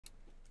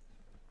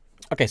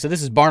Okay, so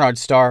this is Barnards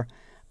Star.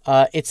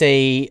 It's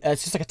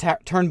just like a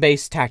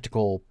turn-based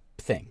tactical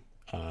thing.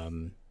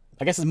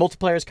 I guess its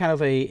multiplayer is kind of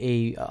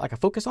like a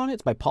focus on it.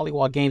 It's by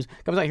Polywog Games.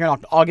 It comes out here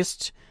in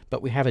August,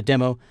 but we have a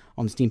demo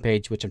on the Steam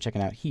page, which I'm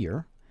checking out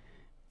here.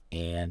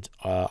 And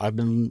I've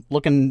been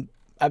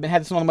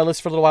had this one on my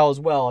list for a little while as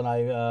well, and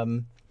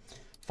I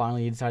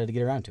finally decided to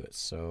get around to it.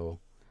 So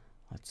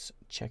let's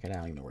check it out. I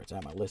don't even know where it's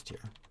at on my list here.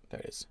 There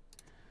it is.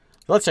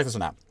 So let's check this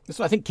one out. This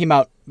one I think came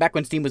out back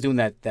when Steam was doing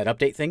that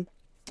update thing,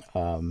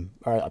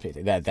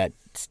 that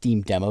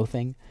Steam demo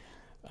thing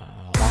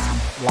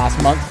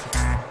last month.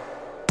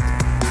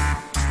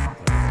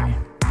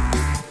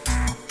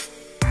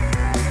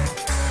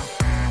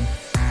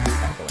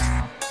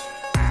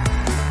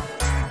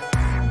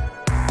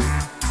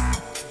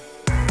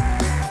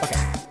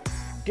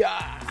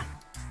 Gah!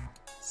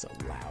 So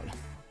loud.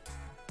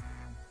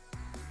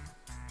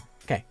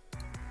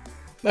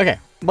 Okay.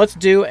 Let's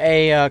do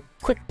a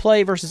quick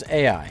play versus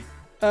AI.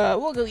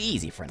 We'll go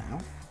easy for now.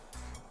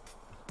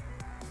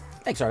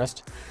 Thanks,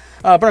 Artist.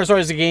 Barnards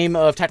is a game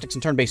of tactics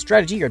and turn-based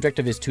strategy. Your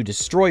objective is to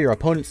destroy your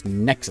opponent's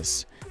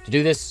nexus. To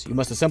do this, you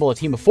must assemble a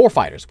team of 4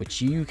 fighters,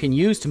 which you can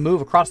use to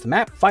move across the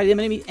map, fight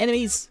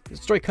enemies,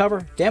 destroy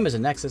cover, damage the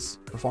nexus,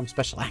 perform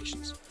special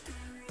actions.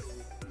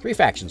 3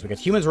 factions. We got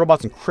humans,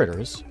 robots, and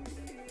critters.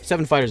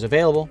 7 fighters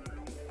available.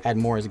 Add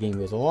more as the game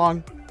goes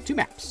along. 2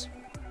 maps.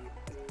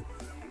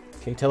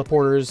 Okay,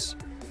 teleporters.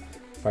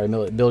 Fire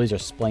abilities are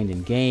explained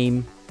in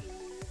game.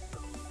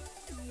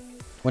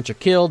 Once you're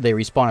killed, they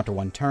respawn after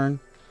 1 turn.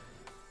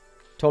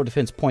 Total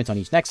defense points on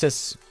each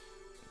nexus.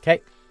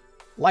 Okay.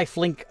 Life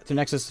link to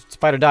nexus. If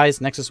fighter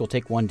dies, nexus will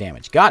take 1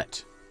 damage. Got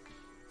it.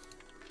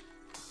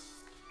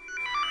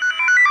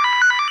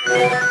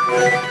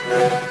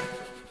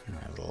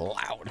 That's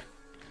loud.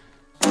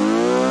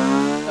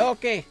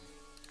 Okay.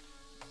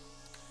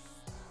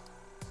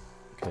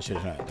 I should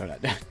have thrown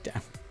that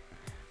down.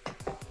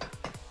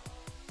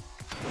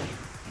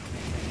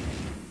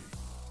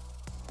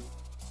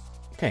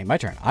 Okay, my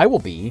turn. I will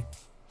be,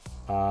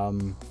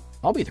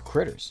 I'll be the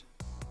critters.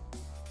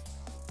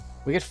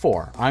 We get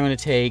 4. I'm going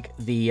to take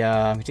the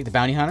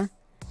bounty hunter,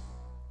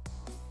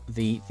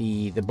 the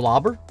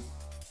blobber,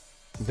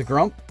 the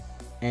grump,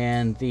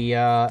 and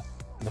the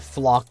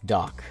flock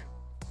dock.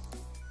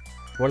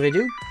 What do they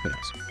do? Who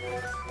knows?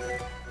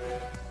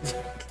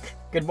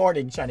 Good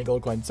morning, shiny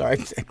gold coin. Sorry,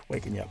 I'm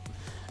waking you up.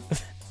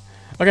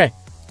 Okay,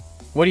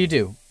 what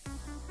do?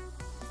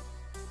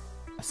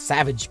 A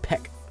savage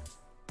peck.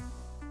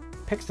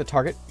 Pecks the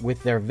target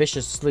with their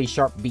viciously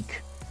sharp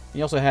beak. And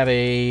you also have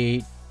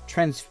a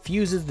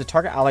transfuses the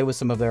target ally with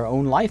some of their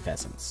own life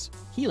essence,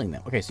 healing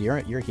them. Okay, so you're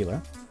a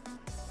healer.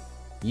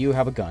 You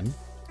have a gun.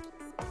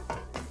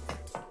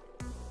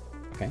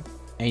 Okay,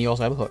 and you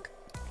also have a hook.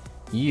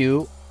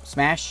 You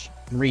smash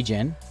and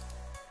regen.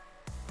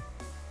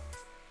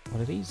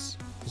 What are these?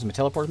 Some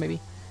teleporters, maybe?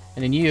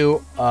 And then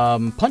you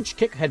punch,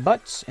 kick,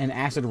 headbutts, and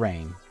acid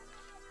rain.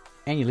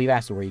 And you leave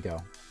acid where you go.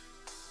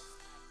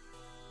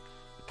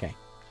 Okay.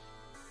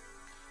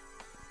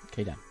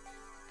 Okay, done.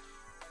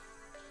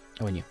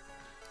 Oh, and you.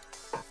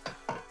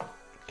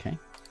 Okay.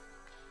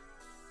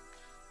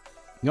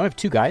 You only have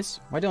 2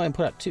 guys. Why don't I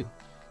put out 2?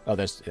 Oh,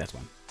 that's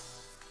one.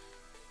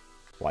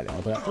 Why don't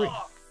I put out 3?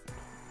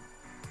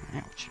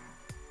 Ouch.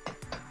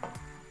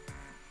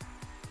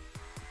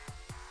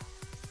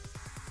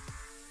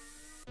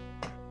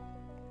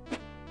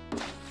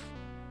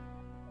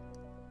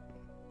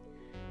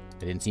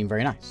 That didn't seem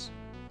very nice.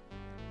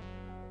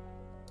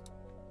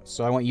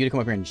 So I want you to come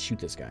up here and shoot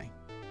this guy.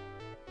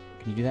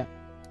 Can you do that?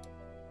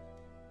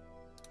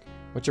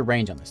 What's your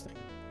range on this thing?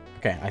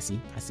 Okay, I see.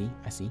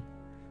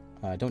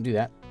 Don't do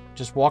that.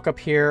 Just walk up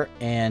here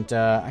and...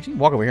 actually,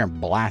 walk over here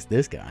and blast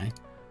this guy.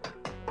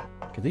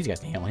 Because these guys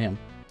can handle him.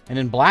 And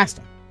then blast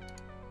him.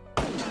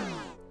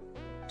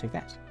 Take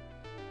that.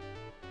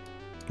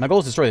 My goal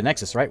is to destroy the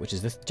Nexus, right? Which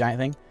is this giant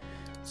thing.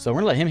 So we're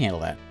going to let him handle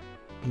that.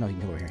 No, he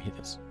can come over here and hit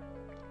this.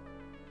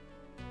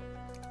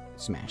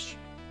 Smash.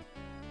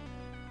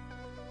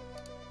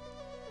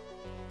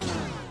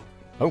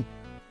 Oh.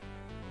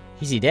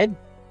 Is he dead?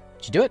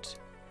 Did you do it?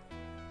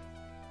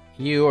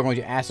 You are going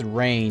to acid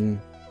rain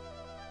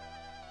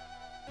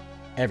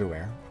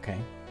everywhere. Okay.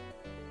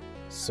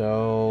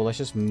 So let's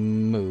just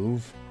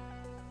move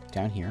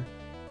down here.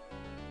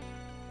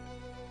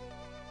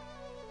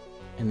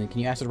 And then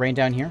can you acid rain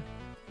down here?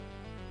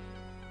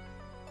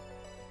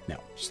 No,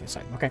 just this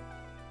side. Okay.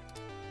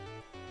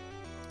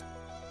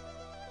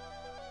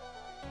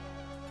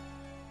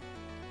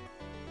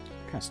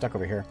 Kind of stuck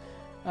over here.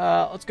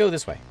 Let's go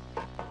this way.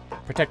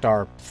 Protect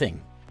our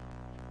thing.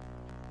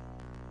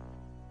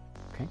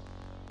 Okay.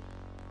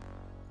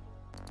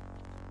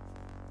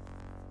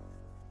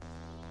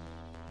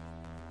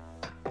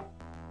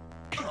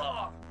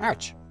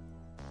 Ouch.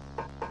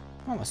 Oh,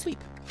 I'm asleep.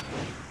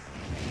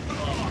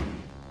 A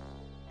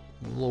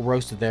little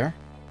roasted there.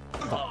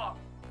 Oh.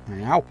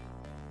 Ow.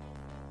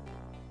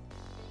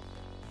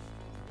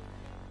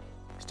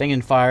 Staying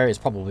in fire is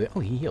probably... Oh,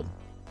 he healed.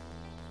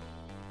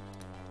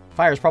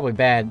 Fire is probably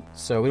bad,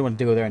 so we don't want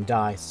to go there and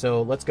die.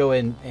 So let's go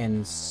in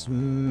and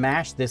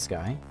smash this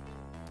guy.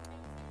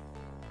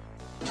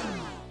 There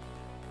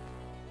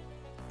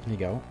you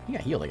go. He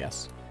got healed, I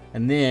guess.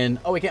 And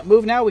then... Oh, we can't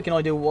move now? We can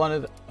only do one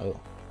of the... Oh.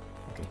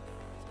 Okay.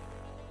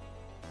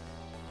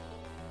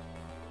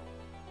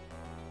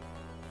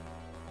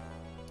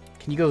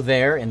 Can you go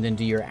there and then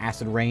do your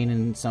acid rain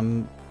in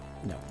some...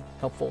 No.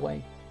 Helpful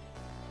way?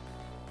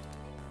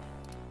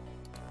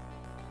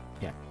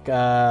 Yeah.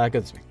 Go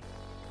this way.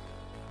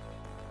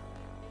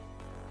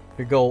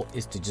 Your goal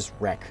is to just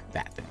wreck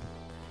that thing.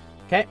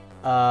 Okay.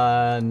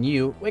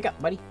 You... Wake up,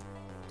 buddy.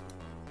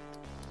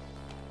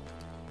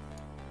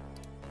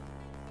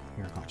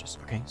 You're unconscious.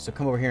 Okay, so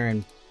come over here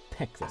and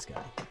peck this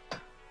guy.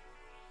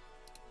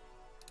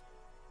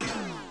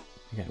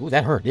 Okay. Ooh,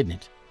 that hurt, didn't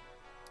it?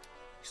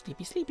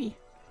 Sleepy, sleepy.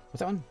 What's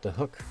that one? The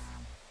hook.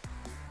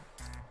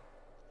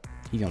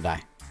 He's gonna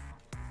die.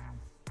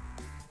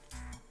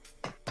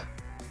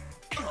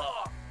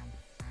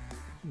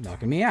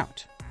 Knocking me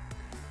out.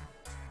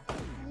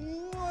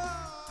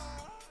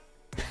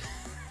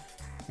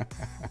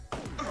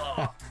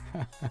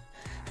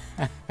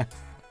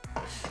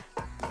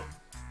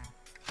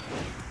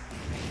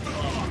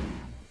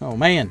 Oh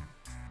man,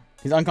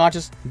 he's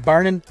unconscious,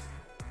 burning.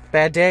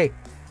 Bad day.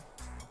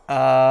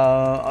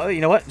 Oh,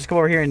 you know what? Just come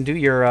over here and do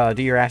your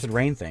acid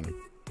rain thing.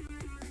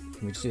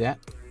 Can we just do that?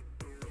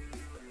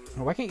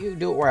 Or why can't you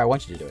do it where I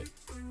want you to do it?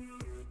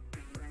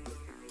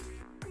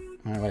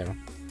 All right, whatever.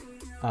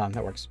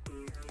 That works.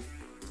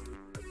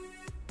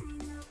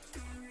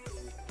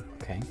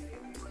 Okay.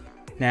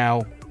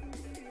 Now,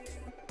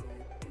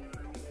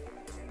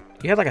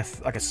 you have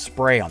like a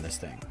spray on this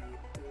thing.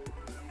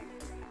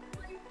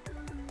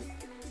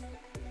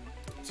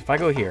 So if I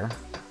go here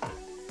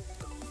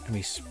and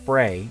we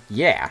spray,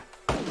 yeah.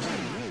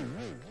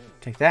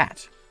 Take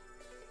that.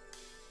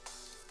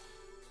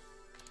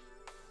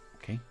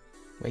 Okay.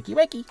 Wakey,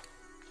 wakey.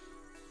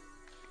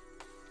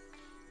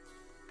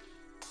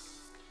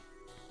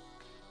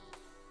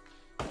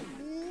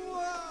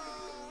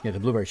 Yeah, the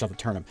blueberry shot the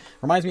turnip.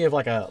 Reminds me of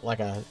like a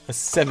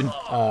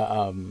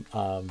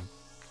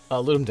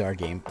Ludum Dare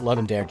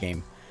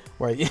game,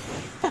 where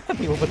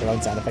people put their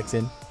own sound effects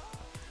in.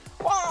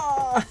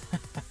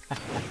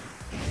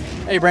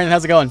 Hey Brandon,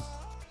 how's it going?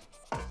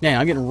 Man,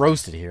 I'm getting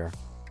roasted here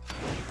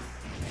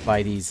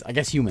by these, I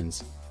guess,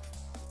 humans.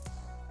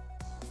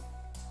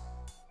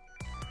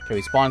 Okay,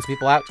 we spawned some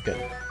people out.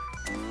 Good.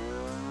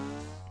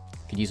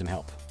 Could use some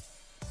help.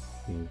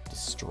 Being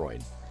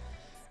destroyed.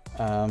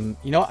 You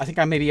know what? I think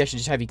maybe I should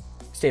just have you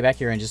stay back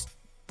here and just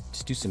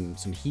do some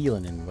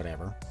healing and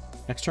whatever.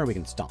 Next turn we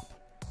can stomp.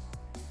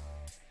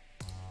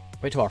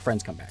 Wait till our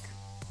friends come back.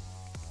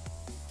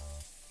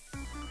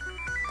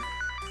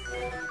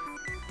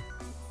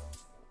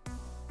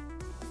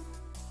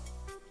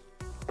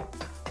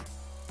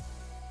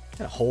 Is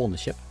that a hole in the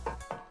ship?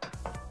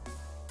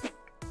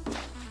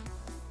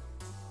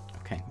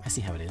 Okay, I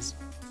see how it is.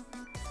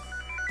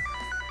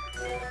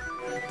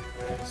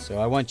 Okay, so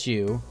I want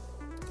you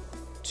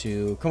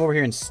to come over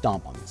here and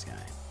stomp on this guy.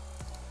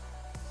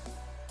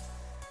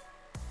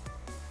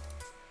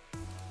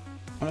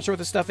 I'm not sure what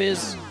this stuff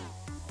is,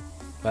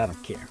 but I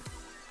don't care.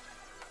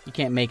 You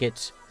can't make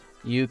it.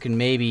 You can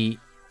maybe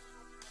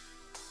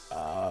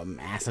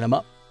acid him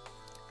up.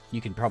 You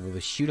can probably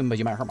shoot him, but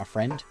you might hurt my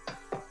friend.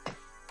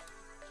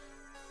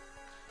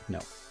 No.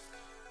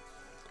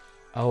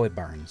 Oh, it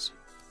burns.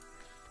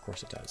 Of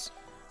course it does.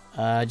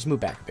 Just move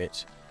back a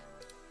bit.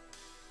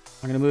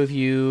 I'm going to move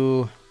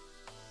you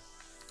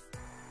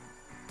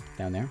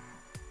down there.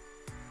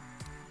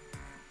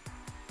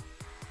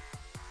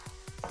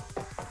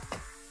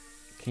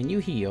 Can you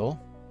heal?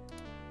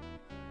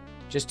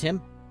 Just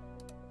him?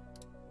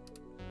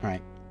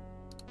 Alright.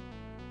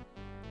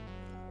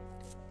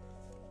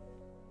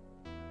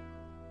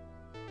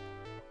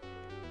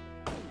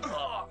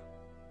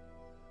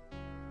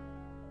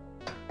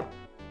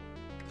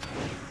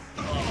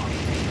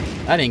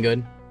 That ain't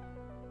good.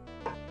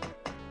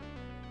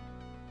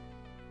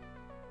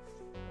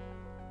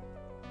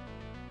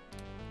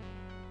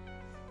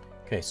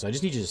 Okay, so I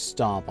just need you to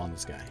stomp on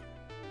this guy.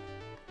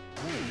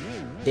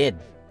 Dead.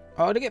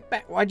 Oh, to get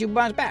back. Why'd you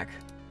bounce back?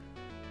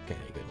 Okay,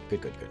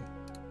 good. Good.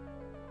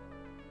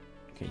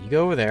 Okay, you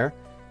go over there.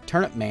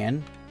 Turnip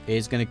Man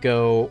is gonna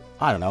go.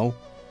 I don't know.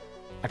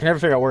 I can never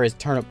figure out where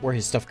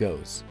his stuff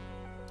goes.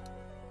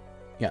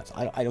 Yes,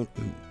 I don't.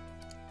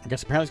 I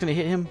guess apparently it's gonna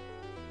hit him.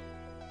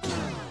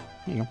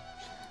 There you go.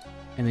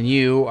 And then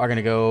you are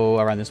gonna go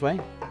around this way.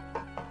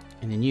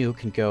 And then you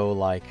can go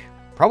like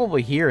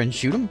probably here and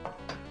shoot him.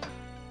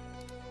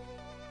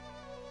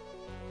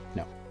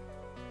 No.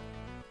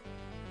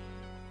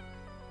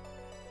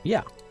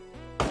 Yeah.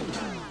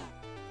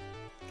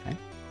 Okay.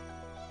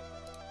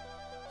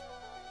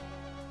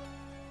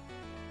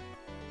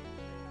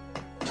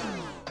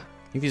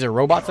 Think these are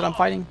robots that I'm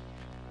fighting?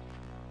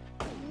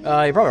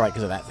 You're probably right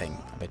because of that thing.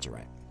 I bet you're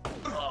right.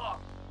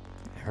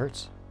 It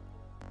hurts.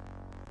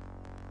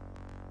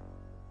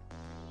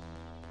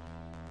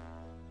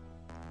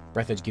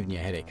 Breath edge giving you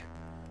a headache.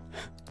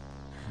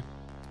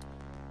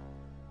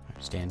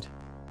 understand.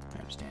 I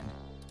understand.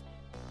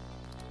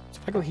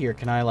 So if I go here,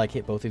 can I, like,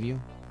 hit both of you?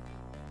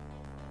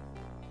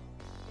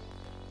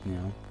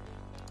 No.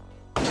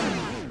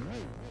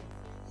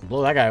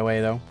 Blow that guy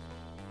away, though.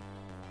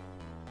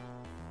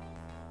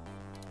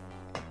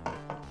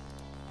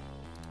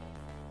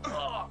 Here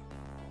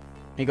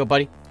you go,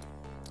 buddy.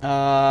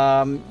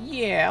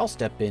 Yeah, I'll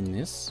step in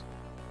this.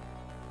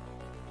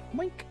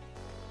 Wink.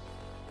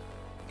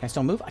 Can I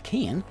still move? I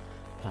can.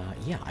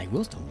 Yeah, I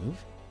will still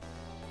move.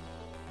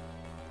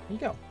 There you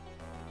go.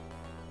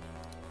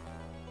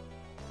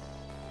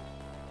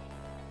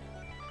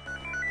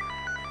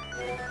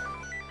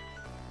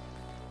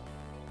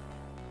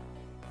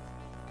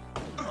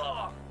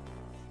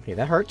 Okay,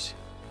 that hurt.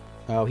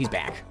 Oh, he's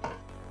back.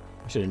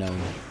 I should have known.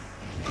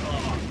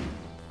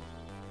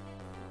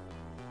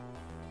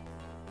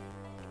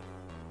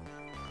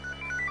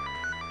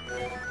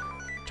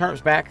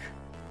 Turnip's back.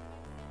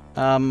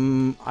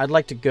 I'd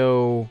like to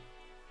go...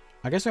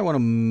 I guess I want to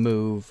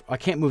move... I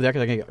can't move there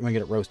because I'm going to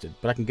get it roasted.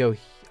 But I can go...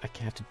 I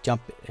have to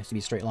jump. It has to be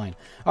a straight line.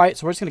 Alright,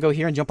 so we're just going to go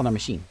here and jump on our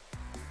machine.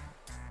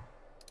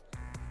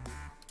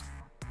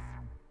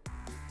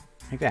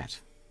 Like that.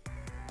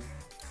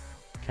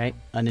 Okay,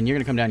 and then you're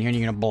going to come down here and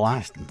you're going to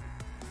blast them.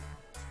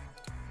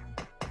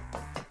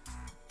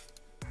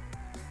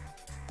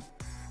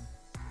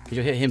 Because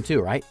you'll hit him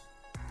too, right?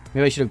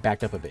 Maybe I should have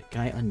backed up a bit.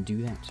 Can I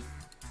undo that?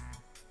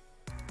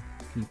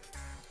 Can you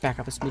back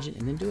up a smidgen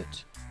and then do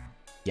it?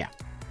 Yeah.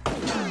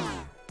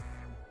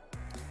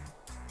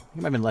 It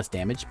might have been less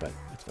damage, but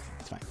that's fine.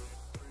 It's fine.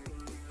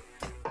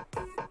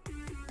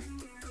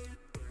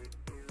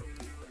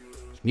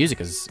 Music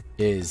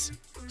is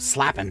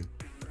slapping.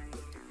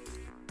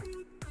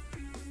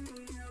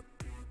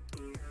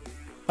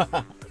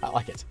 I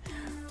like it.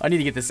 I need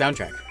to get this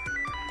soundtrack.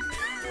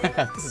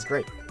 This is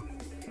great.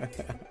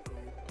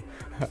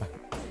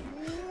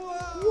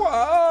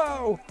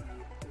 Whoa!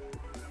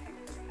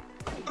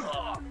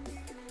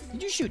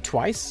 Did you shoot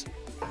twice?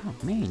 Oh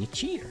man, you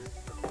cheater.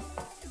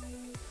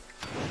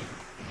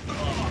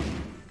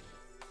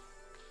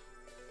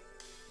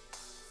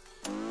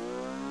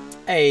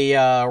 Hey,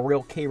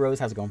 Real K-Rose,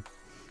 how's it going?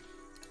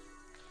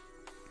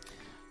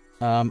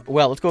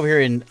 Well, let's go over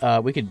here and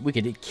we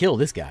could kill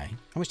this guy.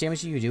 How much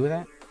damage do you do with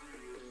that?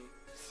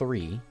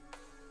 3.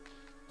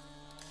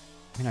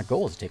 I mean, our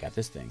goal is to take out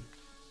this thing.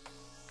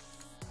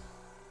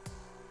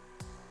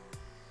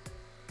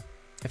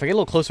 If I get a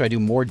little closer, I do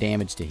more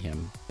damage to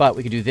him. But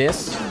we could do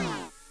this,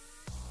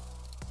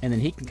 and then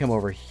he can come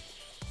over.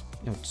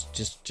 No,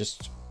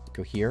 just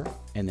go here,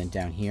 and then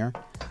down here,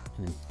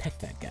 and then peck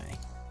that guy.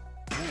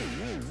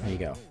 There you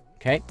go.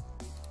 Okay,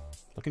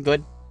 looking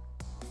good.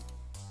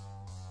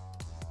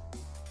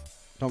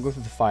 Don't go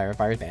through the fire.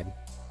 Fire's bad.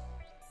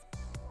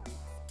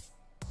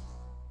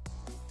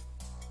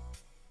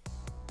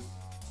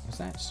 What's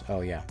that?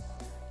 Oh, yeah.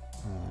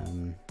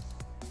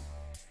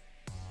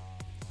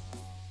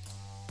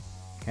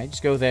 Okay,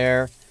 just go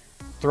there.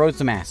 Throw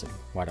some acid.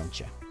 Why don't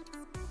you?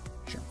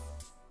 Sure.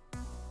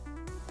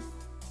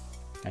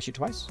 Can I shoot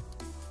twice?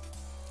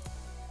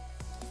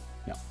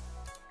 No.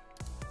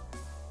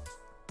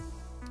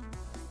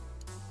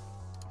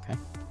 Okay.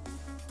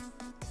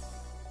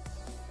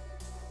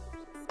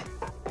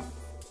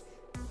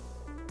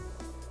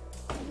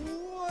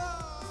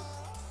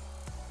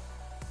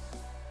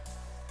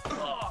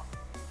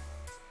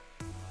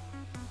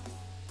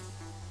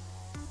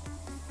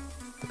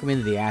 Look him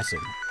into the acid.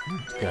 Oh,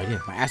 that's a good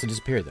idea. My acid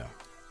disappeared, though.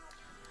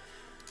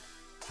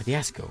 Why'd the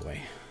acid go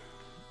away?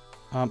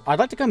 I'd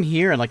like to come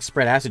here and, like,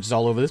 spread acid just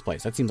all over this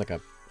place. That seems like a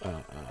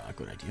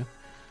good idea.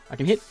 I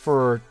can hit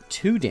for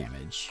 2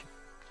 damage.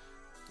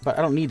 But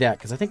I don't need that,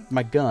 because I think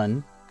my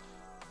gun...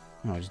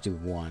 No, I'll just do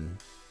 1.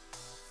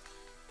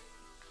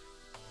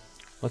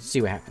 Let's see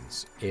what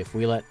happens. If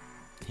we let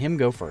him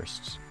go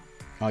first...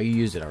 Oh, you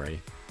used it already.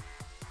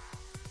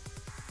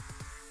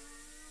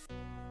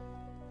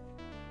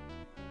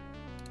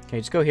 Okay,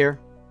 just go here.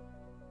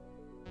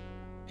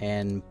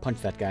 And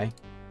punch that guy.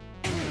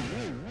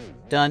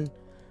 Done.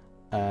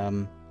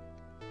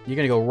 You're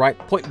gonna go right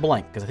point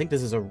blank, because I think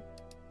this is a...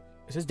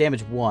 It says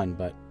damage 1,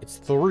 but it's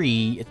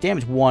 3. It's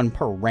damage 1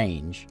 per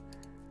range.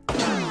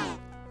 There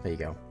you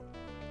go.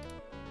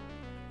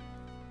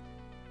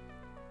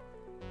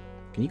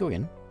 Can you go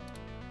again?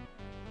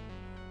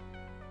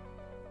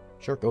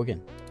 Sure, go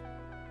again.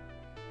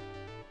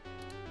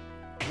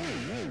 I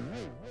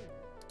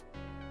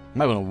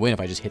might want to win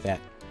if I just hit that.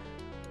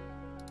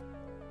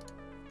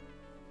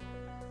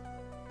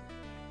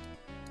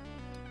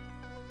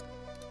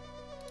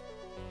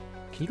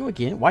 Can you go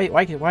again? Why?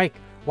 Why can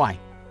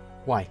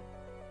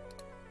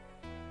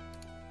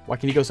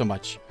you go so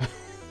much?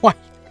 Why?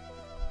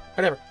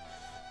 Whatever.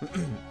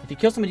 If you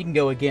kill someone, you can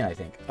go again, I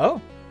think.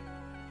 Oh.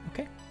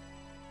 Okay.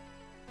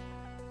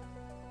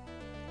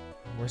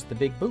 Where's the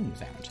big boom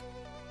sound?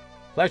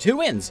 Well, 2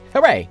 wins.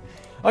 Hooray.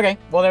 Okay,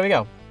 well, there we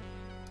go.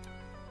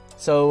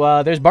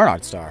 So, there's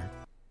Barnards star.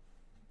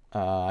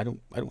 I don't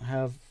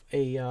have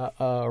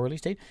a release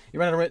date. You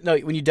run out of... No,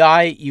 when you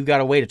die, you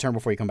gotta wait a turn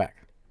before you come back.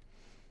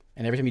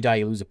 And every time you die,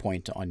 you lose a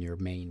point on your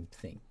main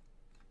thing.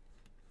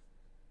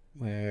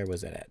 Where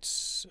was that at?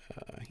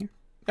 Here.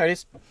 There it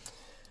is.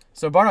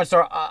 So Barnard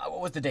Star,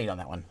 what was the date on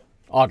that one?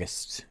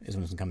 August is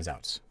when this one comes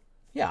out.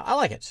 Yeah, I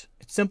like it.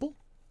 It's simple.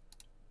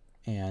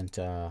 And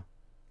so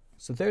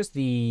there's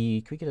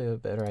the... Can we get a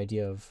better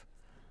idea of...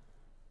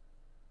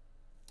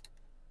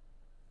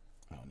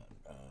 Oh, no.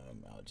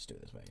 I'll just do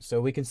it this way.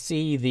 So we can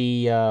see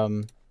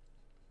the...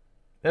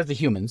 there's the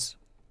humans.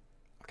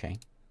 Okay.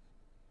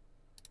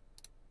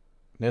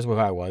 There's where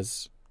I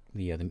was.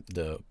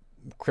 The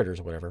critters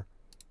or whatever.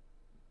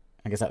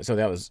 I guess that... So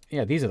that was...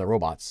 Yeah, these are the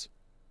robots.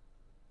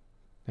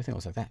 I think it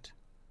was like that.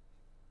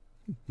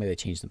 Maybe they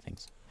changed some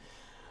things.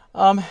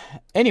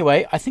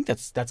 Anyway, I think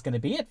that's going to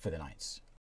be it for the Knights.